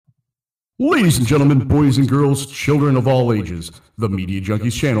Ladies and gentlemen, boys and girls, children of all ages, the Media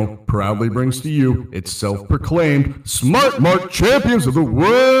Junkies channel proudly brings to you its self-proclaimed Smart Mark champions of the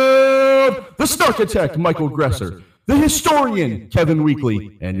world, the Snarkitect Michael Gresser, the historian Kevin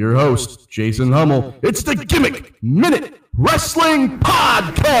Weekly, and your host Jason Hummel. It's the Gimmick Minute Wrestling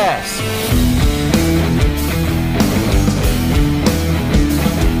Podcast.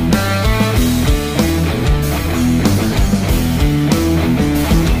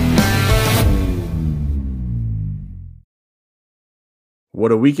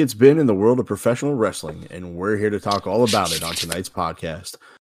 What a week it's been in the world of professional wrestling, and we're here to talk all about it on tonight's podcast.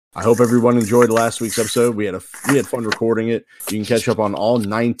 I hope everyone enjoyed last week's episode. We had fun recording it. You can catch up on all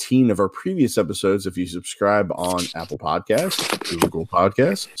 19 of our previous episodes if you subscribe on Apple Podcasts, Google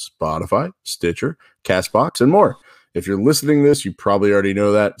Podcasts, Spotify, Stitcher, Castbox, and more. If you're listening to this, you probably already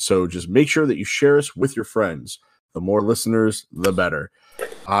know that, so just make sure that you share us with your friends. The more listeners, the better.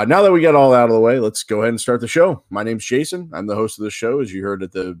 Now that we got all out of the way, let's go ahead and start the show. My name's Jason. I'm the host of the show, as you heard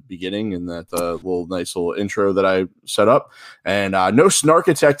at the beginning in that nice little intro that I set up. And no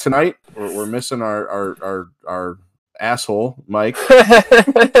Snarkitect tonight. We're missing our asshole, Mike.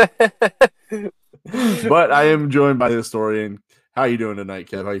 But I am joined by the historian. How you doing tonight,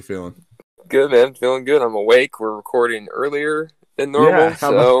 Kev? How you feeling? Good, man. Feeling good. I'm awake. We're recording earlier than normal,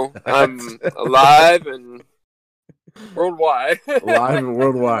 so I'm alive and worldwide. Alive and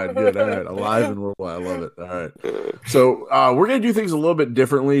worldwide. Good. All right. Alive and worldwide. I love it. All right. So we're going to do things a little bit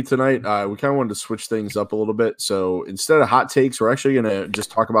differently tonight. We kind of wanted to switch things up a little bit. So instead of hot takes, we're actually going to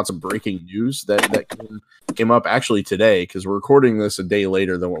just talk about some breaking news that came up actually today, because we're recording this a day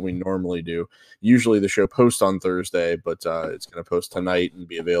later than what we normally do. Usually the show posts on Thursday, but it's going to post tonight and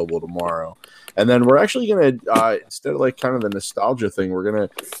be available tomorrow. And then we're actually going to, instead of like kind of the nostalgia thing, we're going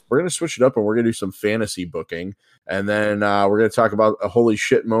to switch it up, and we're going to do some fantasy booking. And then we're going to talk about a holy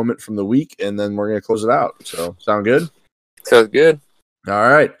shit moment from the week, and then we're going to close it out. So, sound good? Sounds good. All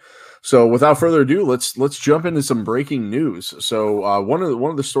right. So, without further ado, let's jump into some breaking news. So, one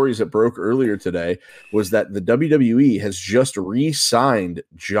of the stories that broke earlier today was that the WWE has just re-signed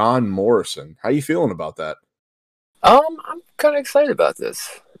John Morrison. How you feeling about that? I'm kind of excited about this.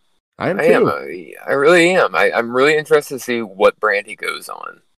 I am too. I really am. I'm really interested to see what brand he goes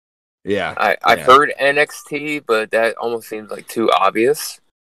on. Yeah, I've heard NXT, but that almost seems like too obvious.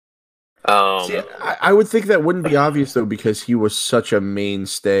 See, I would think that wouldn't be obvious, though, because he was such a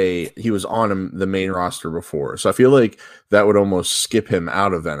mainstay. He was on the main roster before, so I feel like that would almost skip him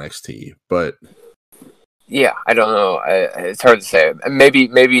out of NXT. But yeah, I don't know. It's hard to say.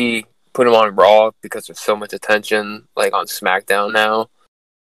 Maybe put him on Raw because there's so much attention, like on SmackDown now,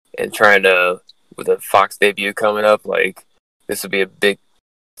 and trying to, with a Fox debut coming up, like this would be a big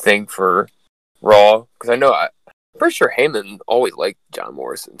thing for Raw, because I'm pretty sure Heyman always liked John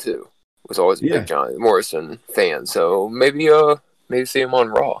Morrison too. Was always a big John Morrison fan. So maybe see him on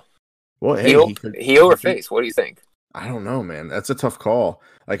Raw. Well, hey, heel or face? What do you think? I don't know, man. That's a tough call.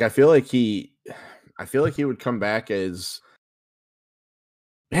 Like I feel like he would come back as,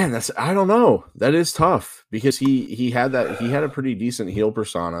 man, I don't know. That is tough, because he had a pretty decent heel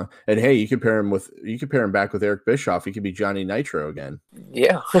persona. And hey, you could pair him back with Eric Bischoff. He could be Johnny Nitro again.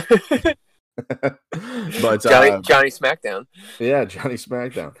 Yeah. But Johnny SmackDown. Yeah, Johnny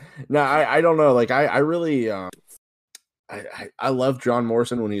SmackDown. No, I don't know. Like I really I loved John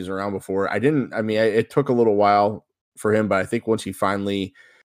Morrison when he was around before. It took a little while for him, but I think once he finally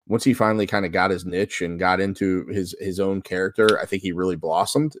kind of got his niche and got into his own character, I think he really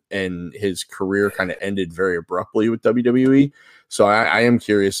blossomed, and his career kind of ended very abruptly with WWE. So I am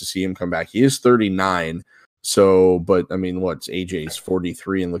curious to see him come back. He is 39. So, but I mean, what's AJ's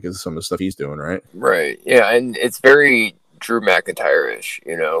 43, and look at some of the stuff he's doing, right? Right. Yeah, and it's very Drew McIntyre-ish,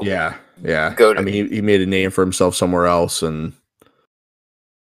 you know? Yeah. He made a name for himself somewhere else, and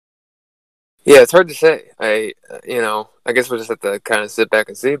yeah, it's hard to say. I guess we'll just have to kind of sit back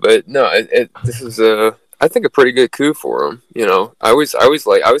and see. But no, this is I think a pretty good coup for him. You know, I always thought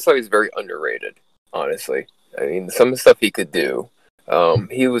he was very underrated. Honestly, I mean, some of the stuff he could do.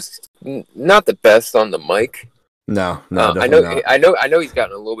 He was not the best on the mic. No, I know he's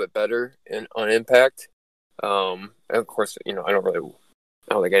gotten a little bit better on Impact. And of course, I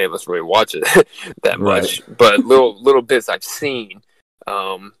don't think any of us really watch it that much. But little bits I've seen,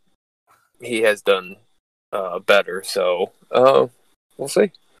 he has done better. So we'll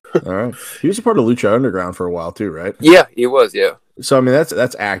see. All right, he was a part of Lucha Underground for a while too, right? Yeah, he was. Yeah. So I mean,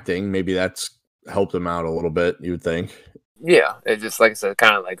 that's acting. Maybe that's helped him out a little bit. You would think. Yeah, it's just like I said,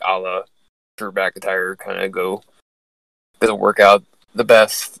 kind of like a la Drew McIntyre, kind of doesn't work out the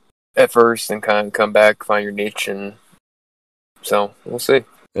best at first, and kind of come back, find your niche, and so we'll see.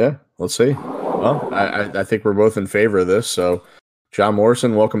 Yeah, let's see. Well, I think we're both in favor of this. So, John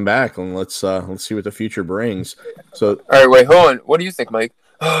Morrison, welcome back, and let's see what the future brings. So, all right, wait, hold on. What do you think, Mike?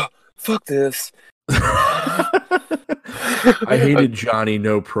 Fuck this. I hated Johnny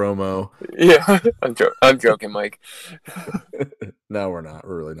no promo. Yeah, I'm joking, Mike. No, we're not.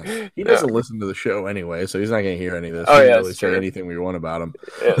 We're really not. He doesn't listen to the show anyway, so he's not going to hear any of this. Oh, he yeah, can really say anything we want about him.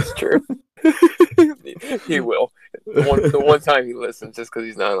 Yeah, it's true. He will. The one time he listens, just because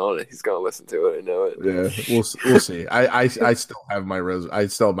he's not on it, he's gonna listen to it. I know it. Yeah, we'll see. I still have I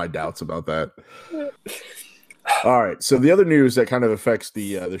still have my doubts about that. All right. So the other news that kind of affects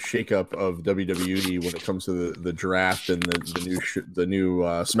the shakeup of WWE when it comes to the draft and the new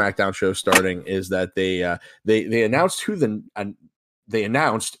SmackDown show starting is that they announced who the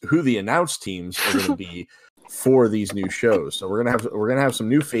announced teams are going to be for these new shows. So we're gonna have some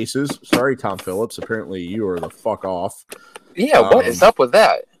new faces. Sorry, Tom Phillips. Apparently you are the fuck off. Yeah, what is up with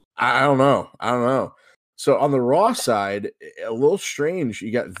that? I don't know. So on the Raw side, a little strange.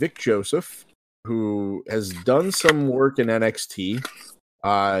 You got Vic Joseph, who has done some work in NXT.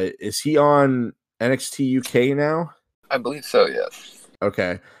 Is he on NXT UK now? I believe so, yes.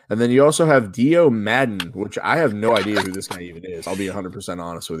 Okay. And then you also have Dio Madden, which I have no idea who this guy even is. I'll be 100%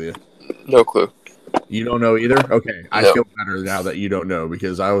 honest with you. No clue. You don't know either? Okay. I feel better now that you don't know,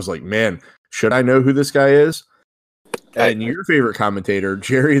 because I was like, man, should I know who this guy is? And your favorite commentator,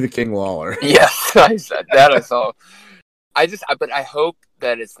 Jerry the King Lawler. Yes, I said that. I saw. But I hope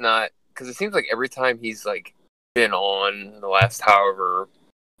that it's not, because it seems like every time he's like been on the last however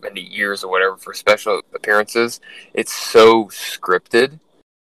many years or whatever for special appearances, it's so scripted.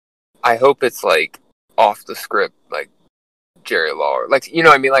 I hope it's like off the script, like Jerry Lawler. Like, you know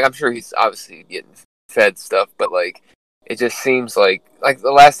what I mean? Like, I'm sure he's obviously getting fed stuff, but like it just seems like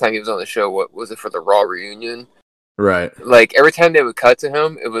the last time he was on the show, what was it, for the Raw reunion? Right. Like every time they would cut to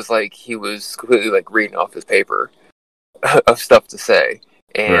him, it was like he was completely like reading off his paper of stuff to say.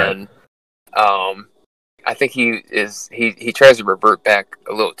 And I think he tries to revert back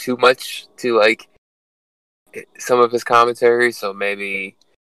a little too much to like some of his commentary, so maybe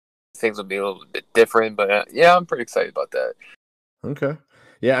things will be a little bit different. But yeah, I'm pretty excited about that. Okay.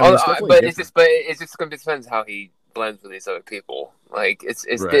 Yeah, I mean, it's just going to depend how he blends with these other people. Like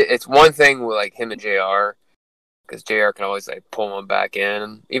it's one thing with like him and JR, because JR can always like pull him back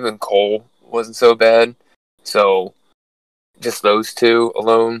in. Even Cole wasn't so bad. So just those two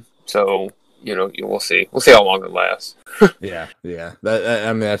alone. So we'll see. We'll see how long it lasts. yeah.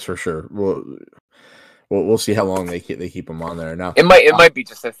 I mean, that's for sure. We'll see how long they keep him on there. Now it might be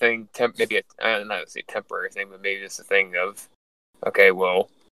just a thing. Maybe I don't know, say temporary thing, but maybe just a thing of, okay, well,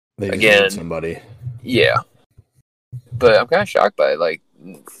 they again, somebody. Yeah, but I'm kind of shocked by it. Like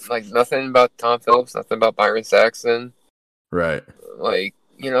nothing about Tom Phillips, nothing about Byron Saxton. Right. Like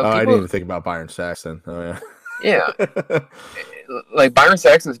I didn't even think about Byron Saxton. Oh yeah. Yeah. Like Byron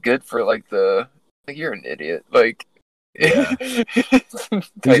Saxton's good for like you're an idiot. Like, yeah. He's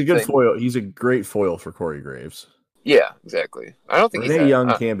a good foil. He's a great foil for Corey Graves. Yeah, exactly. I don't think Renee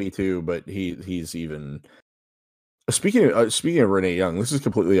Young can be too, but he's even. Speaking of Renee Young, this is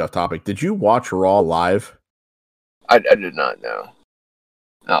completely off topic. Did you watch Raw live? I did not know.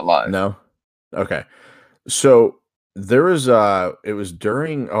 Not live. No. Okay. So there was it was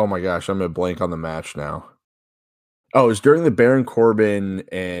during. Oh my gosh, I'm gonna blank on the match now. Oh, it was during the Baron Corbin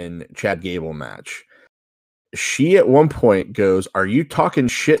and Chad Gable match. She at one point goes, "Are you talking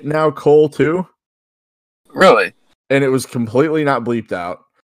shit now, Cole, too?" Really? And it was completely not bleeped out.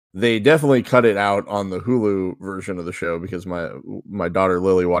 They definitely cut it out on the Hulu version of the show, because my daughter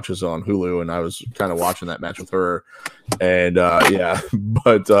Lily watches it on Hulu, and I was kind of watching that match with her. And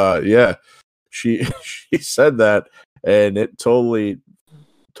she said that, and it totally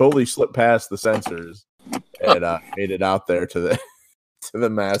slipped past the censors and made it out there to the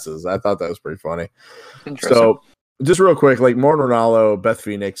masses. I thought that was pretty funny. So, just real quick, like Mauro Ranallo, Beth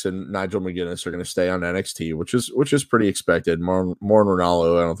Phoenix, and Nigel McGuinness are going to stay on NXT, which is pretty expected. Mauro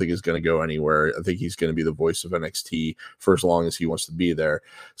Ranallo, I don't think is going to go anywhere. I think he's going to be the voice of NXT for as long as he wants to be there.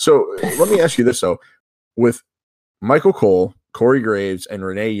 So let me ask you this though: with Michael Cole, Corey Graves, and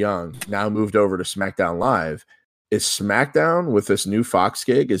Renee Young now moved over to SmackDown Live, is SmackDown with this new Fox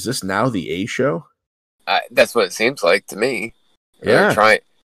gig? Is this now the A show? That's what it seems like to me. Yeah.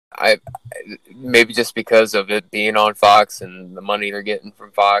 Maybe just because of it being on Fox and the money they're getting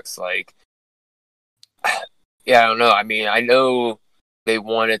from Fox, like, yeah, I don't know. I mean, I know they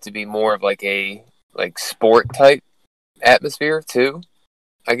want it to be more of like a sport type atmosphere too,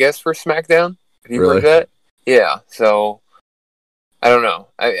 I guess, for SmackDown. Have you heard that? Yeah. So I don't know.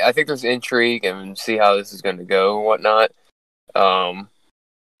 I think there's intrigue and see how this is going to go and whatnot.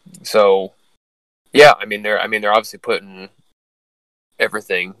 So yeah, I mean they're obviously putting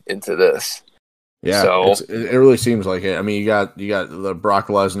everything into this. Yeah, So it really seems like it. I mean, you got the Brock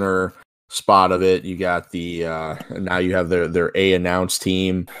Lesnar spot of it. You got the now you have their announced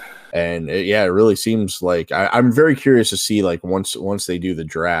team, and it really seems like I'm very curious to see like once they do the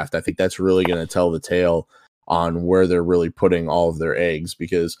draft. I think that's really going to tell the tale on where they're really putting all of their eggs,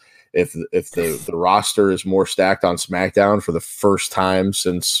 because if the roster is more stacked on SmackDown for the first time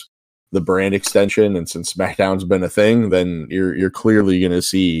since the brand extension and since SmackDown's been a thing, then you're clearly going to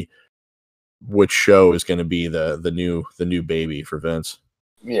see which show is going to be the new baby for Vince.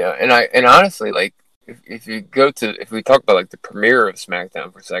 yeah, and honestly, like if we talk about like the premiere of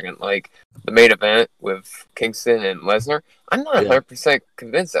SmackDown for a second, like the main event with Kingston and Lesnar, I'm not 100%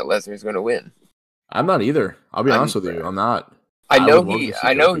 convinced that Lesnar is going to win. I'm not either. I'll be honest with you. I'm not. I know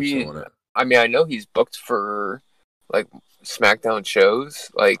he's booked for like SmackDown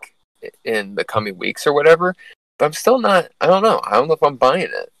shows like in the coming weeks or whatever, but I'm still not. I don't know if I'm buying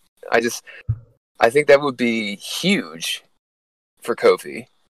it. I think that would be huge for Kofi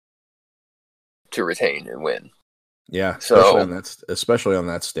to retain and win. Yeah, especially on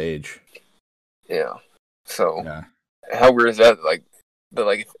that stage. Yeah. So how weird is that? Like, but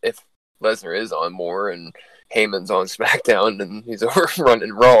like if Lesnar is on more and Heyman's on SmackDown and he's over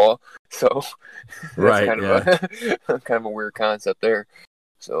running Raw, so right, kind of a weird concept there.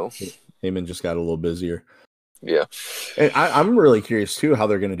 So Heyman just got a little busier. Yeah. And I'm really curious, too, how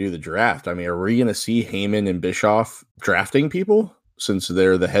they're going to do the draft. I mean, are we going to see Heyman and Bischoff drafting people since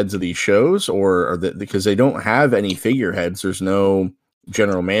they're the heads of these shows? Or because they don't have any figureheads, there's no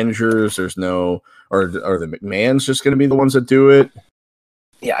general managers, there's no... Or the McMahons just going to be the ones that do it?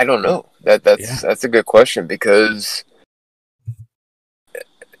 Yeah, I don't know. That's a good question, because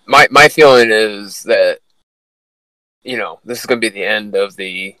my feeling is that, you know, this is going to be the end of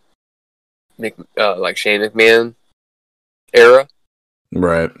the like Shane McMahon era,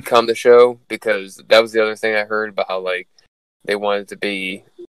 right? Come the show, because that was the other thing I heard about how like they wanted to be,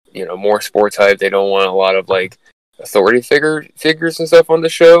 you know, more sports hype. They don't want a lot of like authority figures and stuff on the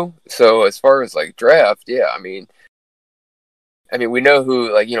show. So as far as like draft, yeah, I mean we know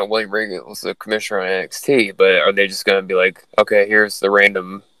who, like, you know, William Regal was the commissioner on NXT, but are they just going to be like, okay, here's the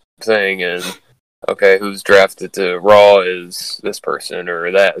random thing, and okay, who's drafted to Raw is this person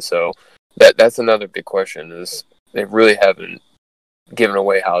or that? So that's another big question, is they really haven't given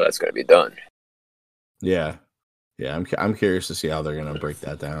away how that's going to be done. Yeah. I'm curious to see how they're going to break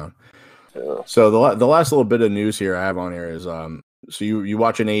that down. Yeah. So the last little bit of news here I have on here is so you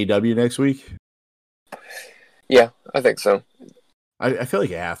watching AEW next week? Yeah, I think so. I feel like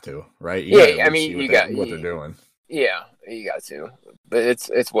you have to, right? I mean, you got what they're doing. Yeah, you got to. But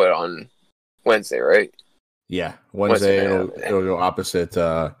it's what, on Wednesday, right? Yeah, Wednesday it'll go opposite.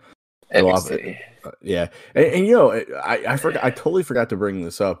 NXT. Yeah, and you know, I totally forgot to bring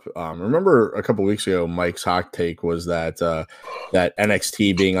this up. Remember a couple weeks ago, Mike's hot take was that that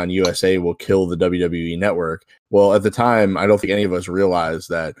NXT being on USA will kill the WWE network. Well, at the time, I don't think any of us realized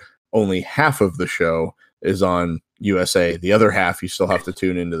that only half of the show is on USA. The other half, you still have to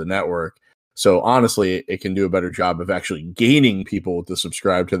tune into the network. So honestly, it can do a better job of actually gaining people to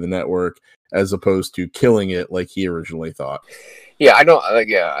subscribe to the network as opposed to killing it like he originally thought. Yeah, I don't like.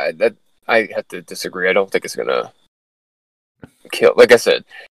 Yeah, I have to disagree. I don't think it's gonna kill. Like I said,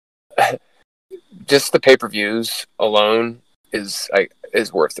 just the pay-per-views alone is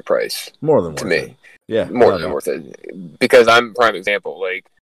worth the price. More than to worth me. It. Yeah, more than worth it. Because I'm a prime example. Like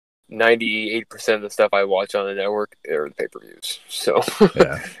 98% of the stuff I watch on the network are the pay-per-views. So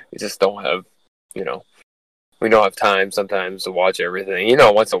yeah, we just don't have, you know, we don't have time sometimes to watch everything. You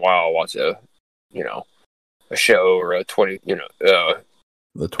know, once in a while I'll watch a show or a 20, you know,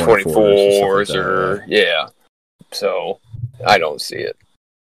 the 24s or yeah. So I don't see it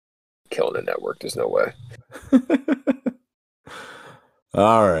killing the network. There's no way.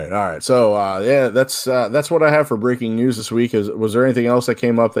 All right. So yeah, that's what I have for breaking news this week. Was there anything else that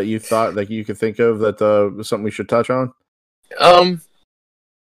came up that you thought that you could think of that was something we should touch on?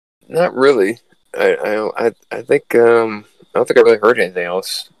 Not really. I think I don't think I really heard anything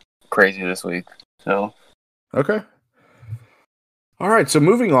else crazy this week. So okay. All right. So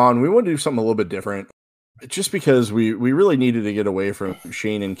moving on, we want to do something a little bit different, just because we really needed to get away from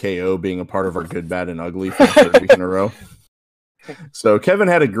Shane and KO being a part of our good, bad, and ugly for the third week in a row. So Kevin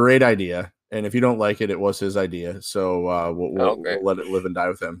had a great idea, and if you don't like it, it was his idea. So we'll let it live and die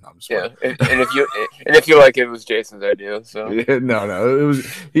with him. Yeah, and if you like it, it was Jason's idea. So no, it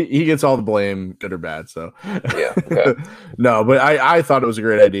was he gets all the blame, good or bad. So yeah, okay. No, but I thought it was a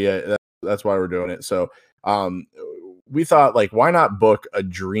great idea. That's why we're doing it. So we thought, like, why not book a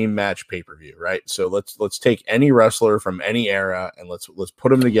dream match pay-per-view, right? So let's take any wrestler from any era and let's put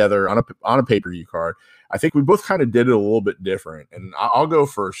them together on a pay-per-view card. I think we both kind of did it a little bit different, and I'll go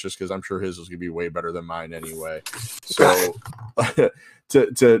first just because I'm sure his is going to be way better than mine anyway. So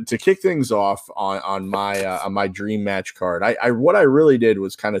to kick things off on my dream match card, what I really did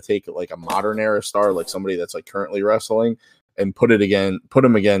was kind of take like a modern era star, like somebody that's like currently wrestling, and put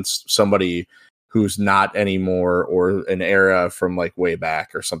him against somebody who's not anymore, or an era from like way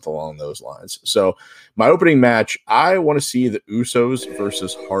back or something along those lines. So my opening match, I want to see the Usos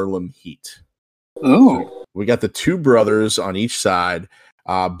versus Harlem Heat. Ooh. We got the two brothers on each side,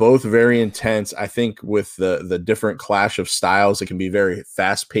 both very intense. I think with the different clash of styles, it can be a very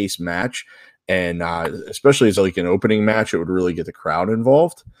fast-paced match. And especially as like an opening match, it would really get the crowd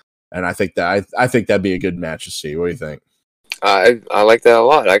involved. And I think that'd be a good match to see. What do you think? I like that a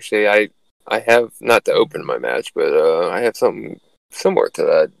lot. Actually, I have not to open my match, but I have something similar to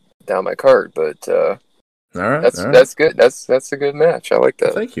that down my card. But all right, that's good. That's a good match. I like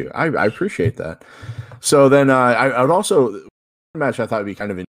that. Thank you. I appreciate that. So then I would also match I thought would be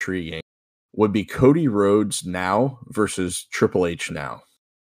kind of intriguing would be Cody Rhodes now versus Triple H now.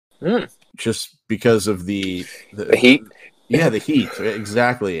 Just because of the heat. Yeah, the heat,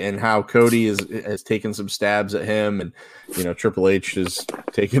 exactly, and how Cody has taken some stabs at him, and Triple H has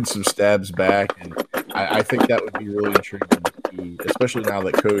taken some stabs back, and I think that would be really intriguing to see, especially now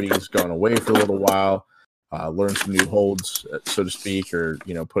that Cody's gone away for a little while, learned some new holds, so to speak, or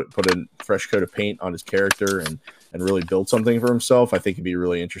put a fresh coat of paint on his character and really build something for himself. I think it'd be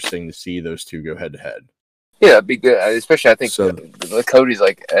really interesting to see those two go head to head. Yeah, it'd be good. Especially, I think Cody's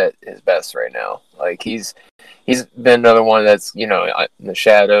like at his best right now. Like he's been another one that's in the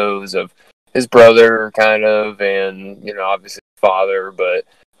shadows of his brother, kind of, and obviously his father. But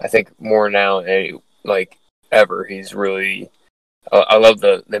I think more now, like ever, he's really. I love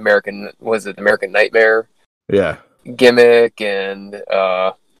the American. Was it the American Nightmare? Yeah. Gimmick, and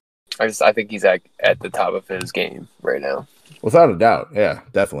I think he's at the top of his game right now. Without a doubt, yeah,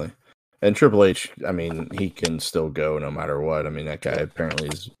 definitely. And Triple H, I mean, he can still go no matter what. I mean, that guy apparently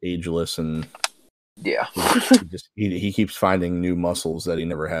is ageless, and yeah, he keeps finding new muscles that he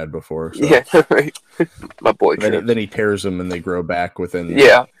never had before. So. Yeah, right. My boy. Then he tears them, and they grow back within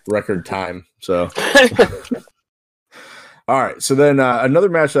record time. So, all right. So then another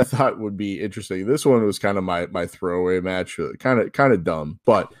match I thought would be interesting. This one was kind of my throwaway match, kind of dumb,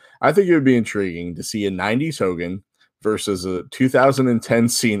 but I think it would be intriguing to see a '90s Hogan versus a 2010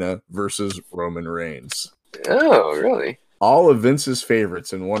 Cena versus Roman Reigns. Oh, really? All of Vince's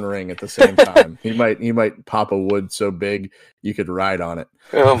favorites in one ring at the same time. He might pop a wood so big you could ride on it.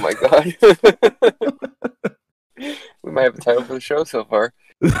 Oh my god. We might have a title for the show so far.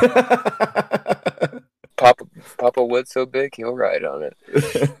 Pop a wood so big he'll ride on it.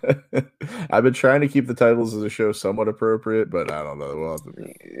 I've been trying to keep the titles of the show somewhat appropriate, but I don't know. We'll have to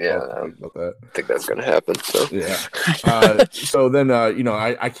about that. I think that's gonna happen. So yeah. So then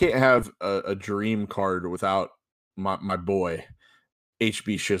I can't have a dream card without my boy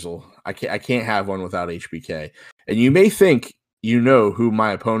HB Shizzle. I can't have one without HBK. And you may think who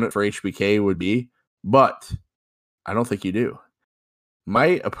my opponent for HBK would be, but I don't think you do.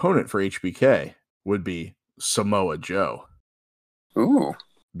 My opponent for HBK would be Samoa Joe. Ooh.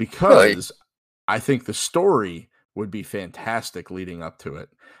 Because I think the story would be fantastic leading up to it,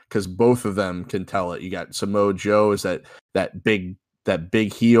 because both of them can tell it. You got Samoa Joe as that big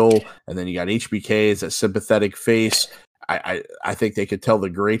heel, and then you got HBK as that sympathetic face. I think they could tell the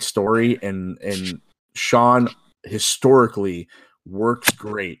great story, and Shawn historically works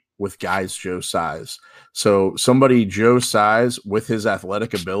great with guys Joe size. So somebody Joe size with his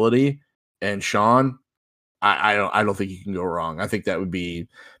athletic ability and Shawn, I don't think you can go wrong. I think that would be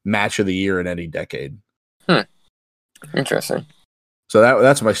match of the year in any decade. Interesting. So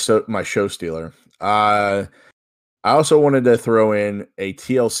that's my show stealer. I also wanted to throw in a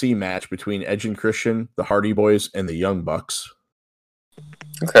TLC match between Edge and Christian, the Hardy Boys, and the Young Bucks.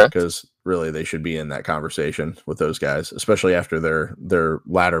 Okay. Because really they should be in that conversation with those guys, especially after their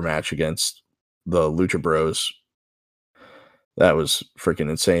ladder match against the Lucha Bros. That was freaking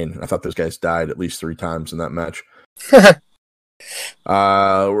insane. I thought those guys died at least 3 times in that match. Where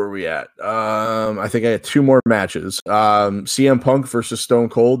are we at? I think I had 2 more matches. CM Punk versus Stone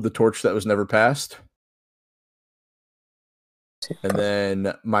Cold, the torch that was never passed. And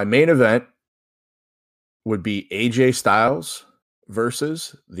then my main event would be AJ Styles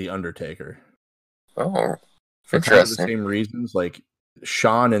versus The Undertaker. Oh, for kind of the same reasons. Like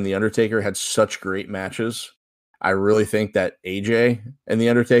Shawn and The Undertaker had such great matches. I really think that AJ and The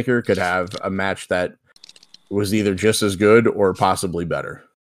Undertaker could have a match that was either just as good or possibly better.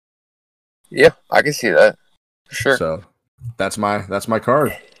 Yeah, I can see that. For sure. So that's my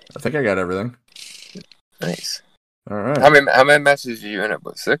card. I think I got everything. Nice. All right. How many matches are you in it?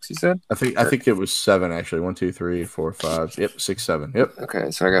 What, 6, you said? I think it was 7 actually. 1, 2, 3, 4, 5. Yep, 6, 7. Yep. Okay,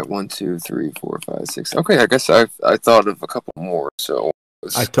 so I got 1, 2, 3, 4, 5, 6. Okay, I guess I thought of a couple more. So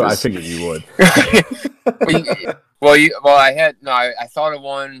I figured you would. I thought of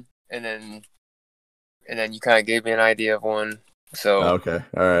one, and then you kind of gave me an idea of one. So okay,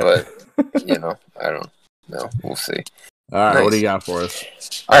 all right. But I don't know. We'll see. All right, Nice. What do you got for us?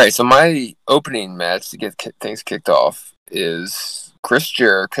 All right, so my opening match to get things kicked off is Chris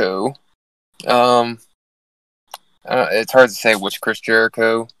Jericho. It's hard to say which Chris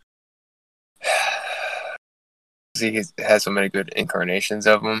Jericho. He has so many good incarnations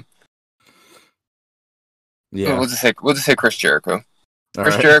of him. Yeah, we'll just say Chris Jericho.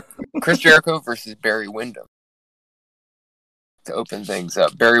 Chris Jericho versus Barry Windham to open things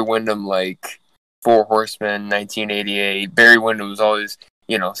up. Barry Windham, like Four Horsemen, 1988. Barry Windham was always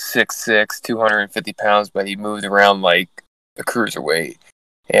 6'6", 250 pounds, but he moved around like a cruiserweight.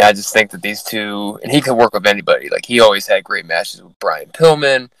 And I just think that these two, and he can work with anybody. Like, he always had great matches with Brian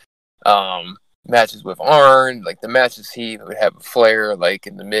Pillman, matches with Arn. Like, the matches he would have with Flair, like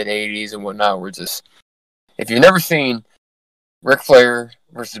in the mid '80s and whatnot, were just. If you've never seen Ric Flair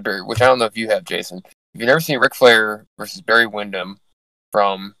versus Barry, which I don't know if you have, Jason. If you've never seen Ric Flair versus Barry Windham,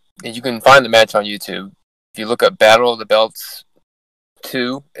 and you can find the match on YouTube. If you look up Battle of the Belts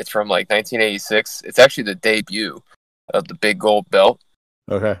 2, it's from like 1986. It's actually the debut of the big gold belt.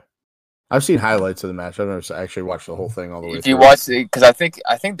 Okay, I've seen highlights of the match. I've never actually watched the whole thing all the way. If you watch it, because I think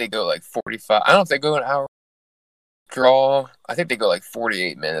they go like 45. I don't know if they go an hour draw. I think they go like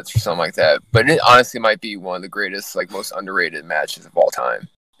 48 minutes or something like that. But it honestly might be one of the greatest, like most underrated matches of all time.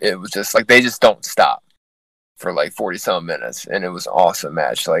 It was just like they just don't stop for like 40-some minutes, and it was an awesome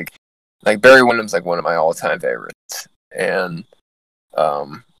match. Like Barry Windham's like one of my all-time favorites, and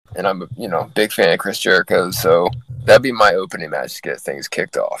I'm a big fan of Chris Jericho, so that'd be my opening match to get things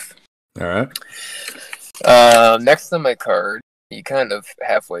kicked off. All right. Next on my card, you kind of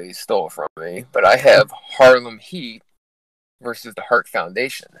halfway stole from me, but I have Harlem Heat versus the Hart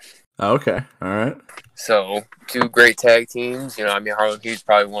Foundation. Okay. All right. So, two great tag teams. Harlem Heat's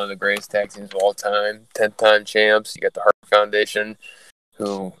probably one of the greatest tag teams of all time. 10-time champs. You got the Hart Foundation,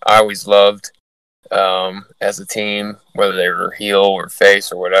 who I always loved as a team, whether they were heel or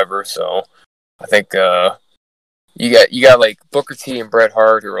face or whatever. So, I think you got like Booker T and Bret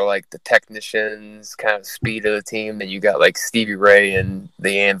Hart, who are like the technicians, kind of speed of the team. Then you got like Stevie Ray and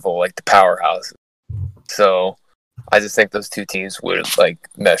the Anvil, like the powerhouse. So I just think those two teams would like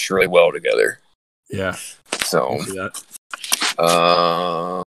mesh really well together. Yeah. So now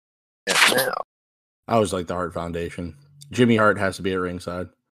I was like the Hart Foundation. Jimmy Hart has to be at ringside.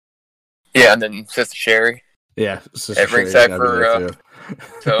 Yeah, and then Sister Sherry. Yeah, Sister at ringside Sherry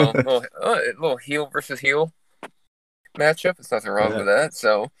for a little heel versus heel matchup. There's nothing wrong with that.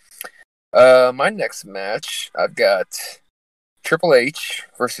 So, my next match, I've got Triple H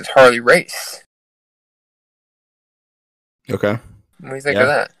versus Harley Race. Okay. What do you think of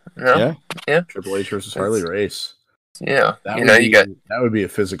that? No? Yeah. Triple H versus Harley Race. Yeah. That would be a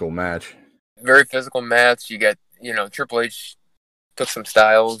physical match. Very physical match. You got, Triple H took some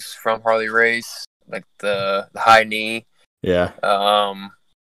styles from Harley Race, like the high knee. Yeah.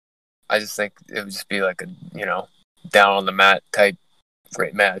 I just think it would just be like a, down on the mat type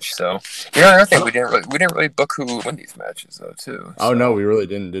great match. So, I think we didn't really book who would win these matches though too. Oh no, we really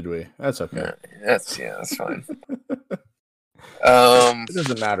didn't, did we? That's okay. That's fine. It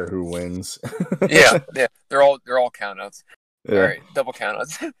doesn't matter who wins. yeah, they're all countouts. Yeah. All right, double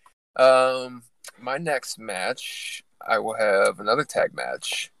countouts. My next match, I will have another tag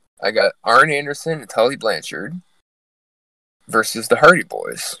match. I got Arn Anderson and Tully Blanchard versus the Hardy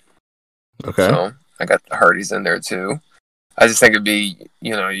Boys. Okay. So I got the Hardys in there too. I just think it'd be,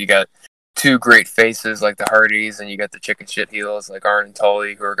 you got two great faces like the Hardys, and you got the chicken shit heels like Arn and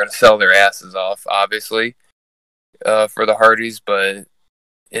Tully, who are going to sell their asses off, obviously, for the Hardys. But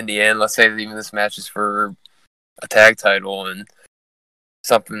in the end, let's say that even this match is for a tag title, and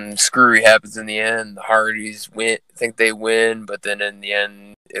something screwy happens in the end. The Hardys think they win, but then in the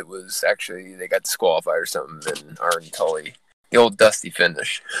end, it was actually they got disqualified or something. And Arn and Tully, the old dusty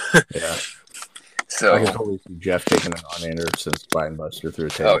finish. Yeah. So I can totally see Jeff taking it on Anderson Spine Buster through a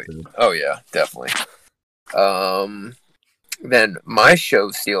table. Oh yeah, definitely. Then my show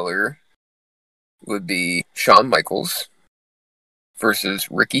stealer would be Shawn Michaels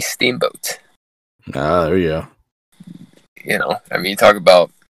versus Ricky Steamboat. Ah, there you go. You talk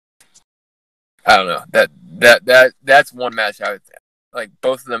about I don't know. That's one match I would like.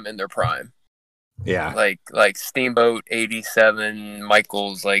 Both of them in their prime. Yeah. Like Steamboat 87,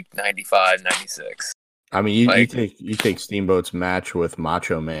 Michaels like 95, 96. I mean, you take Steamboat's match with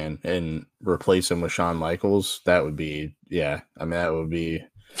Macho Man and replace him with Shawn Michaels. That would be that would be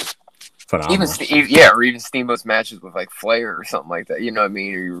phenomenal. Or even Steamboat's matches with like Flair or something like that. You know what I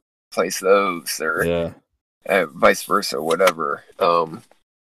mean? Or you replace those, or vice versa, whatever.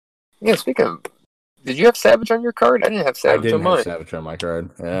 Speaking of, did you have Savage on your card? I didn't have Savage on mine. I didn't have Savage on my card.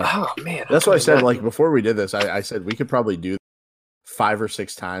 Yeah. Oh man, that's what I said. Like before we did this, I said we could probably do 5 or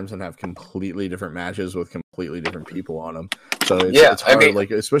 6 times and have completely different matches with completely different people on them. So it's hard,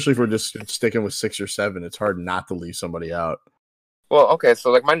 like especially if we're just sticking with 6 or 7, it's hard not to leave somebody out. Well, okay, so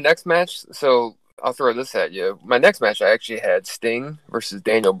like my next match, so I'll throw this at you. My next match, I actually had Sting versus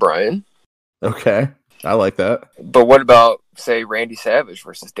Daniel Bryan. Okay, I like that. But what about, say, Randy Savage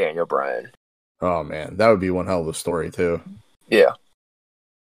versus Daniel Bryan? Oh man, that would be one hell of a story too. Yeah.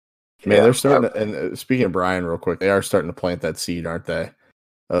 Man, they're starting to, and speaking of Bryan real quick, they are starting to plant that seed, aren't they?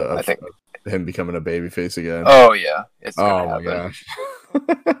 I think of him becoming a babyface again. Oh yeah, it's my gosh.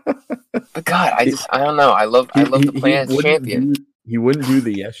 But God, I don't know. I love the Planet's champion. He wouldn't do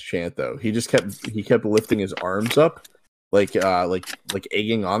the yes chant though. He just kept lifting his arms up, like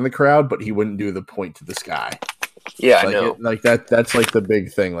egging on the crowd, but he wouldn't do the point to the sky. Yeah, I know. That's like the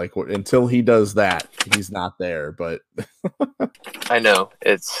big thing. Like until he does that, he's not there. But I know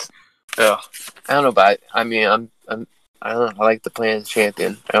it's. I don't know, but I mean, I don't know. I like the Planet's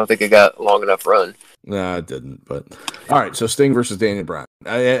champion. I don't think it got a long enough run. No, it didn't. But all right, so Sting versus Daniel Bryan.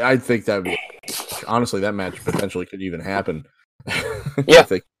 I think that would be honestly that match potentially could even happen. Yeah, if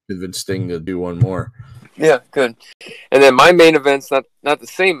they convince Sting to do one more. Yeah, good. And then my main event's not the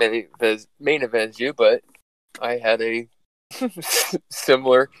same main event as you, but I had a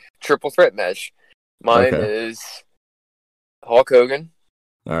similar triple threat match. Mine is Hulk Hogan.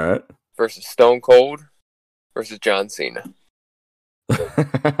 All right. Versus Stone Cold versus John Cena.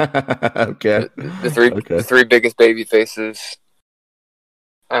 Okay. The three biggest baby faces.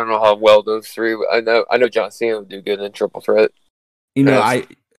 I don't know how well those three. I know John Cena would do good in triple threat. You know,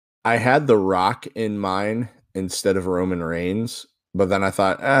 I had The Rock in mind instead of Roman Reigns, but then I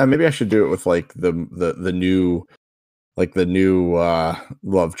thought maybe I should do it with like the new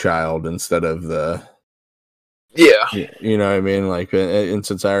love child instead of the. Yeah, you know what I mean. Like, and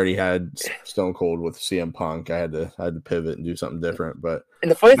since I already had Stone Cold with CM Punk, I had to pivot and do something different. But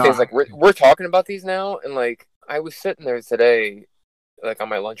and the funny thing is, like, we're talking about these now, and like I was sitting there today, like on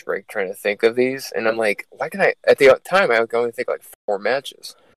my lunch break, trying to think of these, and I'm like, why can I? At the time, I would only think like 4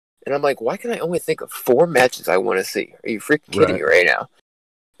 matches, and I'm like, why can I only think of 4 matches I want to see? Are you freaking kidding me right now?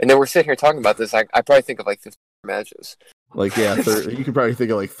 And then we're sitting here talking about this. I probably think of like 50 matches. Like, yeah, you could probably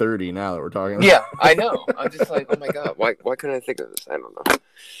think of like 30 now that we're talking about. Yeah, I know. I'm just like, oh my God, why couldn't I think of this? I don't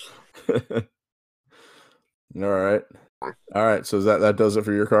know. All right. So that does it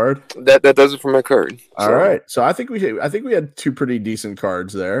for your card? That does it for my card. All right. So I think we had 2 pretty decent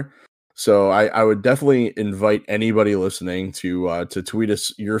cards there. So I would definitely invite anybody listening to tweet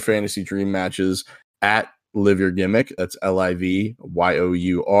us your fantasy dream matches at Live Your Gimmick. That's LIVYOURGIMMICK,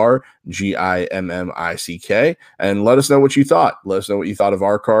 and let us know what you thought. Let us know what you thought of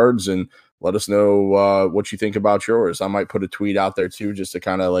our cards, and let us know what you think about yours. I might put a tweet out there too, just to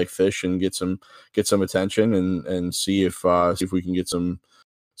kind of like fish and get some attention and see if we can get some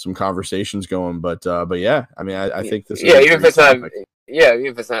conversations going. But yeah, I mean, I think this. Yeah, even if it's not. Yeah, even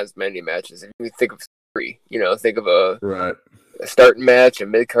if it's not as many matches, if you think of 3, think of a starting match, a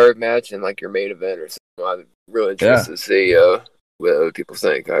mid card match, and like your main event or something. I'm really interested to see what other people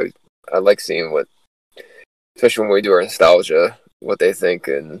think. I like seeing especially when we do our nostalgia, what they think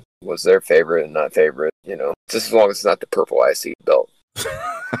and what's their favorite and not favorite. Just as long as it's not the purple IC belt.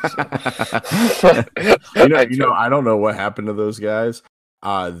 I don't know what happened to those guys.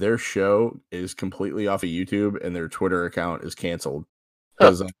 Their show is completely off of YouTube, and their Twitter account is canceled.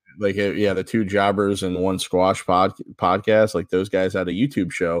 Because the 2 jobbers and 1 squash podcast, like those guys had a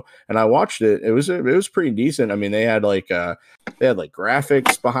YouTube show, and I watched it. It was pretty decent. I mean, they had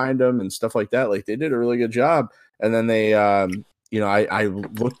graphics behind them and stuff like that. Like they did a really good job. And then they, I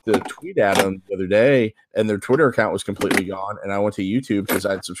looked the tweet at them the other day, and their Twitter account was completely gone. And I went to YouTube because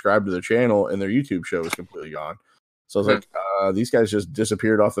I'd subscribed to their channel, and their YouTube show was completely gone. So I was like, these guys just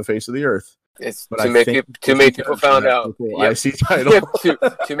disappeared off the face of the earth. It's too many people found out. IC title.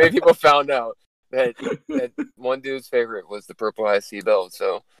 Too many people found out that one dude's favorite was the purple IC belt.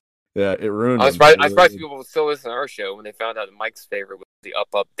 So yeah, it ruined. I was surprised people would still listen to our show when they found out that Mike's favorite was the up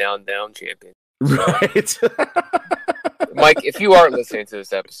down champion. So, right, Mike, if you are listening to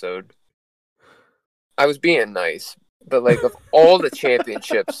this episode, I was being nice, but like of all the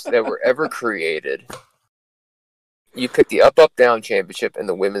championships that were ever created, you picked the Up Up Down Championship and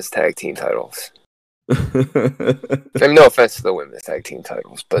the women's tag team titles. I mean, no offense to the women's tag team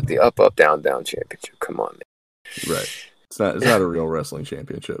titles, but the Up Up Down Down Championship. Come on, man. Right. It's not a real wrestling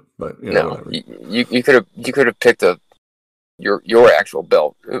championship, but no, you could have picked your actual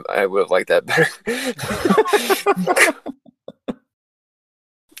belt. I would have liked that better.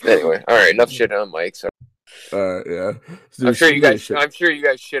 Anyway, all right, enough shit on Mike. So. Yeah. Dude, I'm sure you guys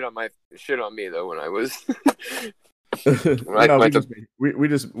shit on me though when I was. We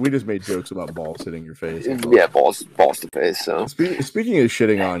just made jokes about balls hitting your face. Yeah, balls to face. So speaking of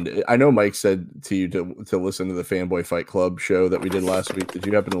shitting on, I know Mike said to you to listen to the Fanboy Fight Club show that we did last week. Did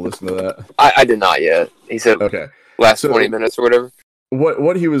you happen to listen to that? I did not yet. He said okay, last 20 minutes or whatever.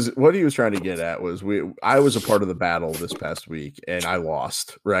 What he was trying to get at was I was a part of the battle this past week and I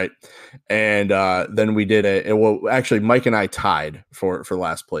lost, right? And then we did actually Mike and I tied for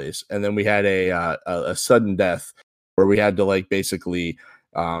last place, and then we had a sudden death where we had to like basically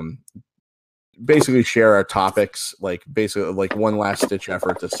share our topics, like basically like one last ditch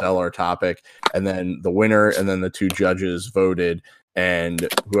effort to sell our topic, and then the winner and then the two judges voted, and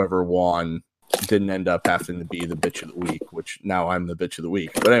whoever won didn't end up having to be the bitch of the week, which now I'm the bitch of the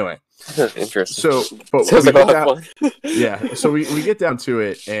week. But anyway, interesting. So, but so we get down to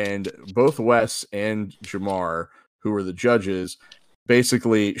it, and both Wes and Jamar, who were the judges,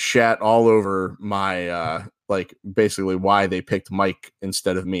 basically shat all over my like basically why they picked Mike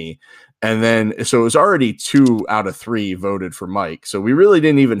instead of me. And then so it was already 2 out of 3 voted for Mike. So we really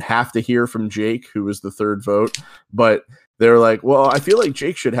didn't even have to hear from Jake, who was the third vote, but they're like, well, I feel like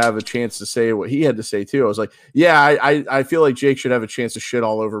Jake should have a chance to say what he had to say too. I was like, yeah, I feel like Jake should have a chance to shit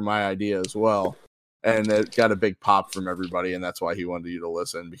all over my idea as well. And it got a big pop from everybody, and that's why he wanted you to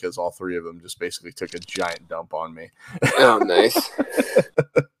listen, because all 3 of them just basically took a giant dump on me. Oh, nice.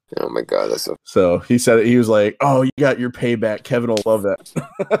 Oh my god, that's so he said it, he was like, "Oh, you got your payback. Kevin will love that."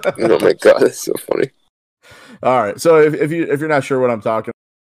 Oh my god, that's so funny. All right, so if you're not sure what I'm talking,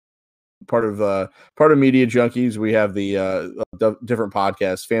 part of Media Junkies, we have the different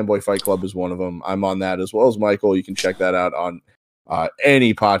podcasts. Fanboy Fight Club is one of them. I'm on that as well as Michael. You can check that out on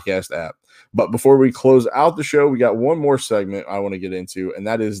any podcast app. But before we close out the show, we got one more segment I want to get into, and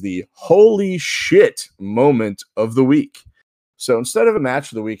that is the holy shit moment of the week. So instead of a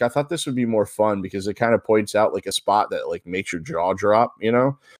match of the week, I thought this would be more fun because it kind of points out like a spot that like makes your jaw drop, you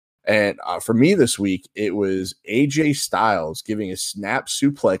know? And for me this week, it was AJ Styles giving a snap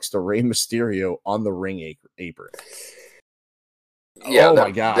suplex to Rey Mysterio on the ring apron. Yeah,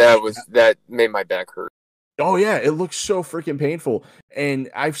 my god, that made my back hurt. Oh yeah, it looks so freaking painful. And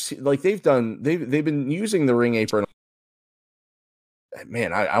I've seen like they've been using the ring apron.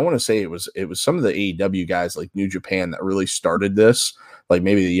 Man, I want to say it was some of the AEW guys like New Japan that really started this, like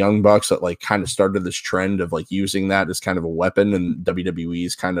maybe the Young Bucks that like kind of started this trend of like using that as kind of a weapon, and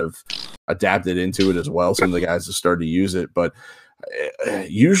WWE's kind of adapted into it as well. Some of the guys that started to use it, but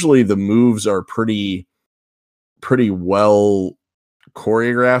usually the moves are pretty well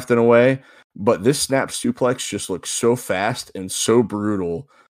choreographed in a way. But this snap suplex just looks so fast and so brutal.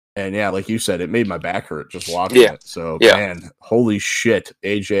 And yeah, like you said, it made my back hurt just watching it. So, man, holy shit,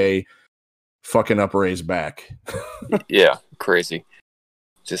 AJ fucking up Ray's back. Yeah, crazy.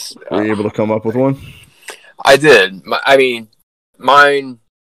 Just were you able to come up with one? I did. Mine.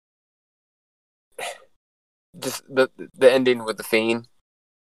 Just the ending with the Fiend.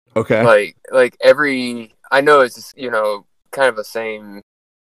 Okay. Like every. I know it's just, kind of the same.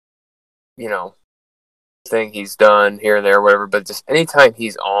 Thing he's done here and there, whatever, but just anytime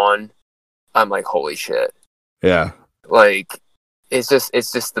he's on, I'm like, holy shit. Yeah. Like it's just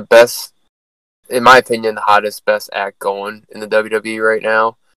the best, in my opinion, the hottest, best act going in the WWE right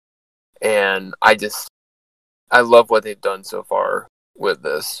now. And I love what they've done so far with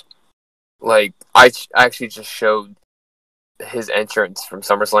this. Like, I actually just showed his entrance from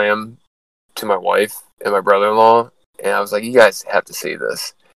SummerSlam to my wife and my brother-in-law, and I was like, you guys have to see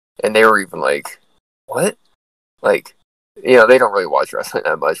this. And they were even like, what? Like, they don't really watch wrestling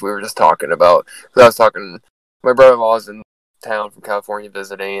that much. We were just talking about, because I was talking, my brother-in-law is in town from California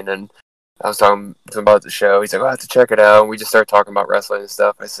visiting, and I was talking to him about the show. He's like, I have to check it out. And we just started talking about wrestling and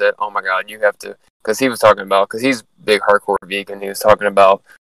stuff. I said, oh my God, you have to, because he was talking about, because he's a big hardcore vegan. He was talking about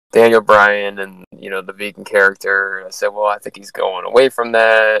Daniel Bryan and, the vegan character. And I said, well, I think he's going away from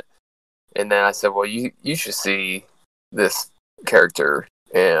that. And then I said, well, you should see this character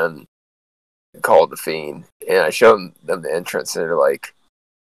and called The Fiend, and I showed them the entrance, and they're like,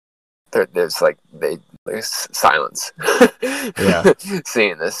 there's like they like silence. Yeah.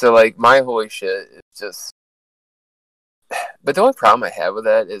 Seeing this, so like my holy shit is just. But the only problem I have with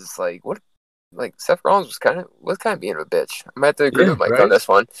that is like what, like Seth Rollins was kind of being a bitch. I'm gonna have to agree with Mike on this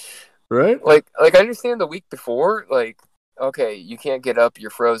one. Right? Like I understand the week before, like, okay, you can't get up, you're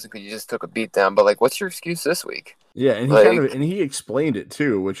frozen because you just took a beat down. But like, what's your excuse this week? Yeah, and he explained it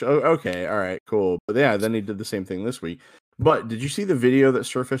too, which okay, all right, cool. But yeah, then he did the same thing this week. But did you see the video that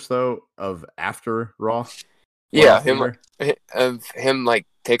surfaced though of after Raw? Yeah, him like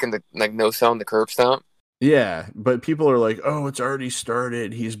taking the like no sound the curb stomp. Yeah, but people are like, "Oh, it's already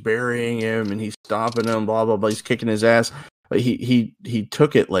started. He's burying him and he's stomping him. Blah blah blah. He's kicking his ass." But he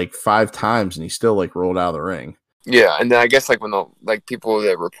took it like 5 times and he still like rolled out of the ring. Yeah, and then I guess like when the like people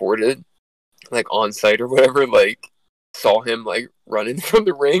that reported like on site or whatever like saw him like running from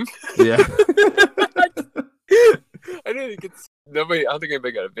the ring. Yeah. I don't think it's nobody. I don't think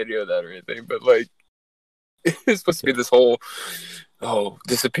anybody got a video of that or anything. But like, it's supposed to be this whole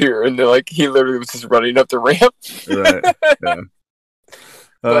disappear, and then like he literally was just running up the ramp. Right.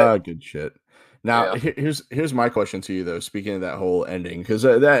 Yeah. Good shit. Now yeah. here's my question to you though. Speaking of that whole ending, because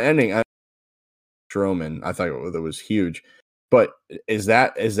that ending, Strowman, I thought it was huge. But is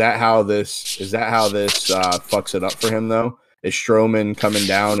that how this fucks it up for him though? Is Strowman coming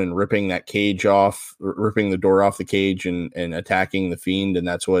down and ripping that cage off, ripping the door off the cage and attacking the Fiend, and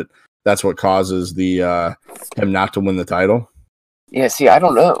that's what causes the him not to win the title? Yeah, see, I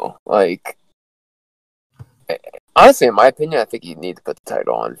don't know. Like, honestly, in my opinion, I think you need to put the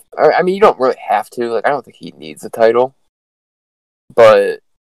title on. I mean, you don't really have to. Like, I don't think he needs the title, but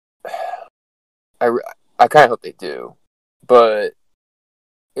I kind of hope they do. But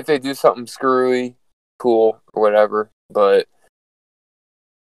if they do something screwy, cool or whatever. But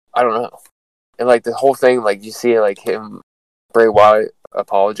I don't know. And like the whole thing, like you see, like him, Bray Wyatt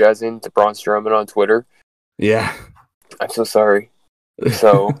apologizing to Braun Strowman on Twitter. Yeah, I'm so sorry.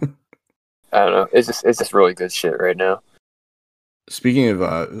 So I don't know. It's just really good shit right now. Speaking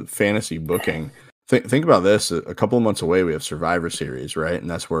of fantasy booking, think about this. A couple of months away, we have Survivor Series, right? And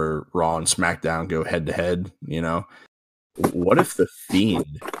that's where Raw and SmackDown go head to head. You know, what if the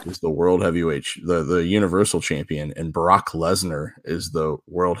Fiend is the world heavyweight, the Universal Champion, and Brock Lesnar is the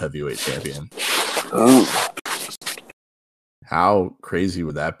world heavyweight champion? Ooh. How crazy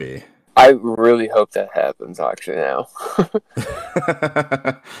would that be? I really hope that happens actually now.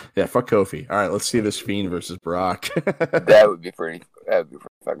 Yeah, fuck Kofi. All right, let's see this Fiend versus Brock. That would be pretty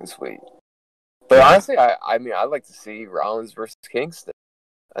fucking sweet. But honestly, I mean, I'd like to see Rollins versus Kingston.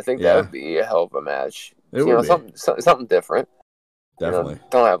 I think that would be a hell of a match. It would be. Something different. Definitely.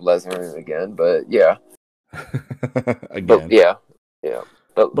 Don't have Lesnar again, but yeah. Again. But yeah.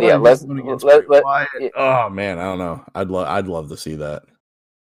 But yeah, Lesnar. Oh man, I don't know. I'd love to see that.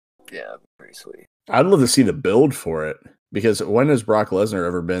 Yeah, pretty sweet. I'd love to see the build for it, because when has Brock Lesnar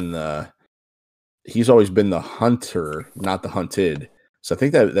ever been he's always been the hunter, not the hunted. So I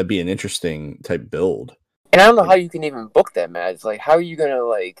think that'd be an interesting type build. And I don't know how you can even book that match. Like, how are you gonna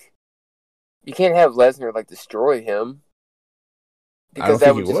you can't have Lesnar destroy him. Because I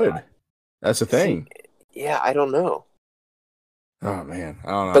don't think he would. That's the thing. Yeah, I don't know. Oh man,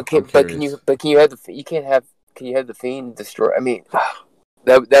 I don't know. Can you have the Fiend destroy? I mean,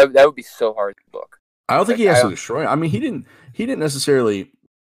 that would be so hard to book. I don't think he has to destroy. I mean, he didn't necessarily.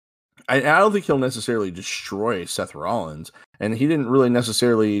 I don't think he'll necessarily destroy Seth Rollins, and he didn't really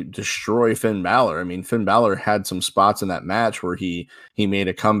necessarily destroy Finn Balor. I mean, Finn Balor had some spots in that match where he made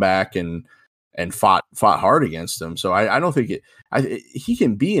a comeback and fought hard against him. So I don't think he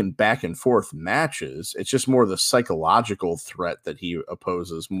can be in back and forth matches. It's just more the psychological threat that he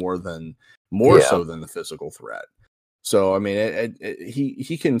opposes more so than the physical threat. So I mean,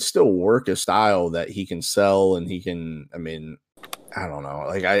 he can still work a style that he can sell, and he can. I mean, I don't know.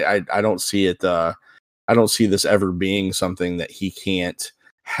 Like I don't see it. I don't see this ever being something that he can't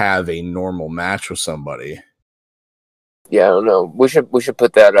have a normal match with somebody. Yeah, I don't know. We should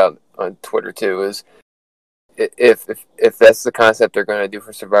put that out on Twitter too. Is if that's the concept they're going to do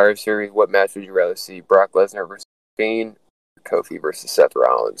for Survivor Series, what match would you rather see? Brock Lesnar versus Fiend, Kofi versus Seth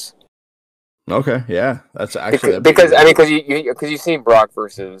Rollins? Okay, yeah, that's actually because you've seen Brock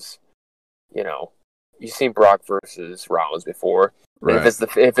versus, you've seen Brock versus Rollins before. Right. If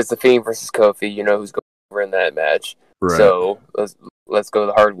it's the Fiend versus Kofi, you know who's going to win that match. Right. So let's go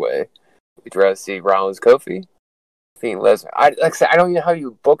the hard way. Would you rather see Rollins Kofi, Fiend Lesnar? I don't know how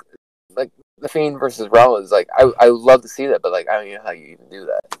you book the Fiend versus Rollins. I love to see that, but I don't know how you even do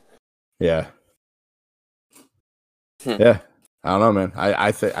that. Yeah. Yeah. I don't know, man.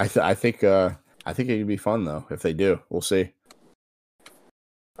 I think it could be fun though if they do. We'll see.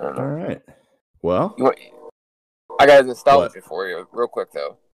 I don't know. All right. Well, I got a nostalgia for you, real quick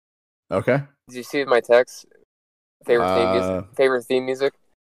though. Okay. Did you see my text? Favorite theme music? Favorite theme music?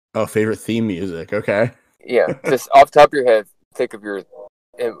 Oh, favorite theme music. Okay. Yeah, just off the top of your head, think of your.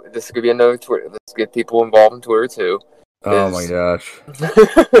 And this could be another Twitter. Let's get people involved in Twitter too. Oh my gosh.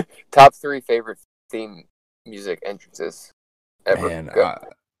 Top 3 favorite theme music entrances ever. Man,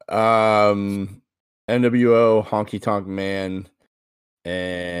 NWO, Honky Tonk Man,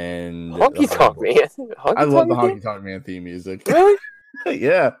 and Honky Tonk Man. I love the Honky Tonk Man theme music. Really?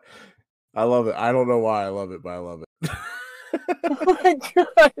 Yeah, I love it. I don't know why I love it, but I love it. Oh my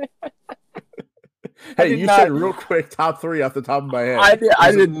god! Hey, you said real quick top 3 off the top of my head.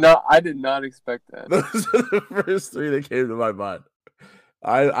 I did not expect that. Those are the first 3 that came to my mind.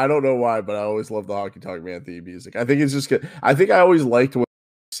 I don't know why, but I always love the Honky Tonk Man theme music. I think it's just good. I think I always liked when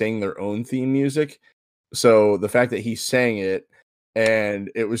they sang their own theme music. So the fact that he sang it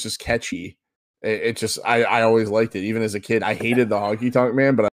and it was just catchy, it just I always liked it. Even as a kid, I hated the Honky Tonk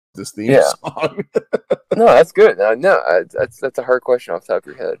Man, but I loved this theme song. No, that's good. No, that's a hard question off the top of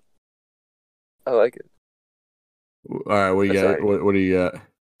your head. I like it. All right, what do you got? What do you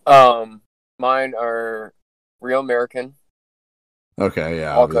got? Mine are Real American. Okay,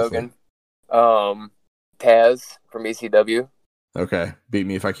 yeah. Hulk Hogan. Taz from ECW. Okay. Beat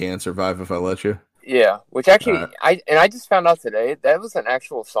Me If I Can, Survive If I Let You. Yeah, which actually I just found out today that was an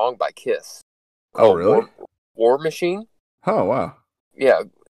actual song by Kiss. Oh, really? War Machine. Oh, wow. Yeah.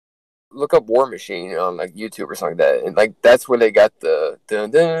 Look up War Machine on like YouTube or something like that, and like that's where they got the dun,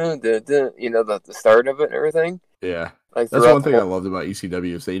 dun, dun, dun, the start of it and everything. Yeah, like that's one thing I loved about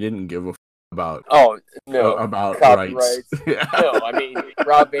ECW is they didn't give a about about rights. Yeah. No, I mean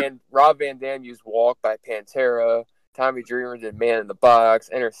Rob Van Dam used "Walk" by Pantera. Tommy Dreamer did "Man in the Box,"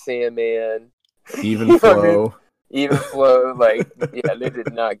 Enter Sandman, Even Flow, Even Flow. Like, yeah, they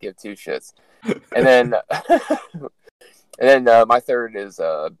did not give 2 shits. And then my third is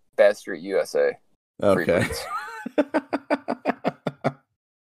Bad Street USA. Okay.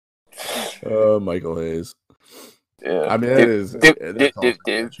 Michael Hayes. Yeah. I mean, that is dude.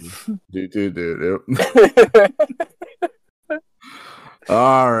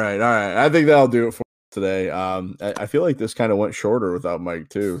 All right. I think that'll do it for today. I feel like this kind of went shorter without Mike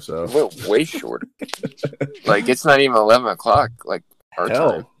too. So it went way shorter. Like it's not even 11 o'clock. Like our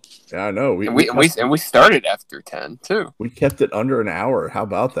time. Yeah, I know. We started after 10 too. We kept it under an hour. How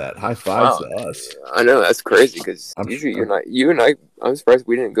about that? High fives to us. I know that's crazy because usually you and I. I'm surprised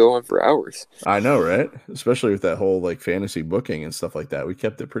we didn't go on for hours. I know, right? Especially with that whole like fantasy booking and stuff like that. We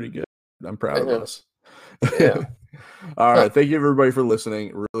kept it pretty good. I'm proud of us. Yeah. All right. Thank you everybody for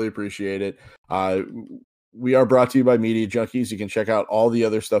listening. Really appreciate it. We are brought to you by Media Junkies. You can check out all the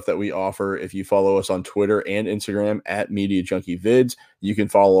other stuff that we offer if you follow us on Twitter and Instagram at Media Junkie Vids. You can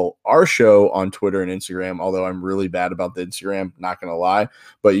follow our show on Twitter and Instagram, although I'm really bad about the Instagram, not going to lie.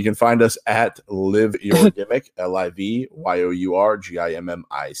 But you can find us at Live Your Gimmick,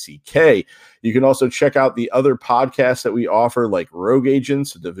 LIVYOURGIMMICK. You can also check out the other podcasts that we offer, like Rogue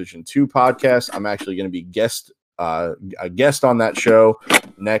Agents, the Division 2 podcast. I'm actually going to be a guest on that show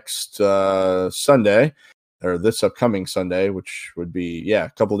next Sunday. Or this upcoming Sunday, which would be a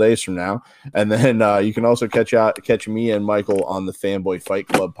couple days from now, and then you can also catch me and Michael on the Fanboy Fight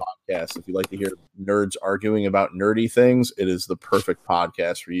Club podcast. If you like to hear nerds arguing about nerdy things, it is the perfect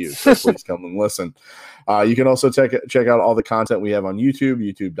podcast for you. So please come and listen. You can also check out all the content we have on YouTube,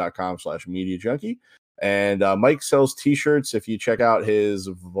 youtube.com/MediaJunkie. And Mike sells T-shirts. If you check out his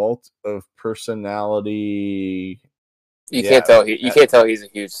Vault of Personality. You can't tell he's a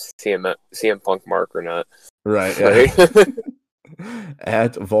huge CM Punk mark or not. Right. Yeah.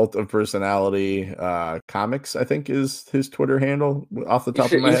 At Vault of Personality Comics, I think is his Twitter handle off the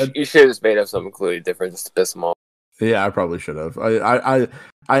top of my head. You should have just made up something completely different just to piss him off. Yeah, I probably should have. I'm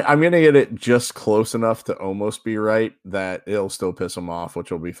gonna get it just close enough to almost be right that it'll still piss him off,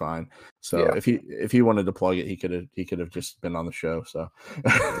 which will be fine. So if he wanted to plug it, he could have just been on the show. So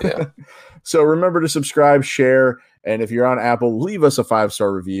So remember to subscribe, share, and if you're on Apple, leave us a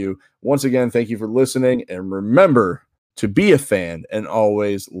 5-star review. Once again, thank you for listening, and remember to be a fan and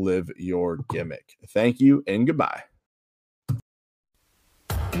always live your gimmick. Thank you and goodbye.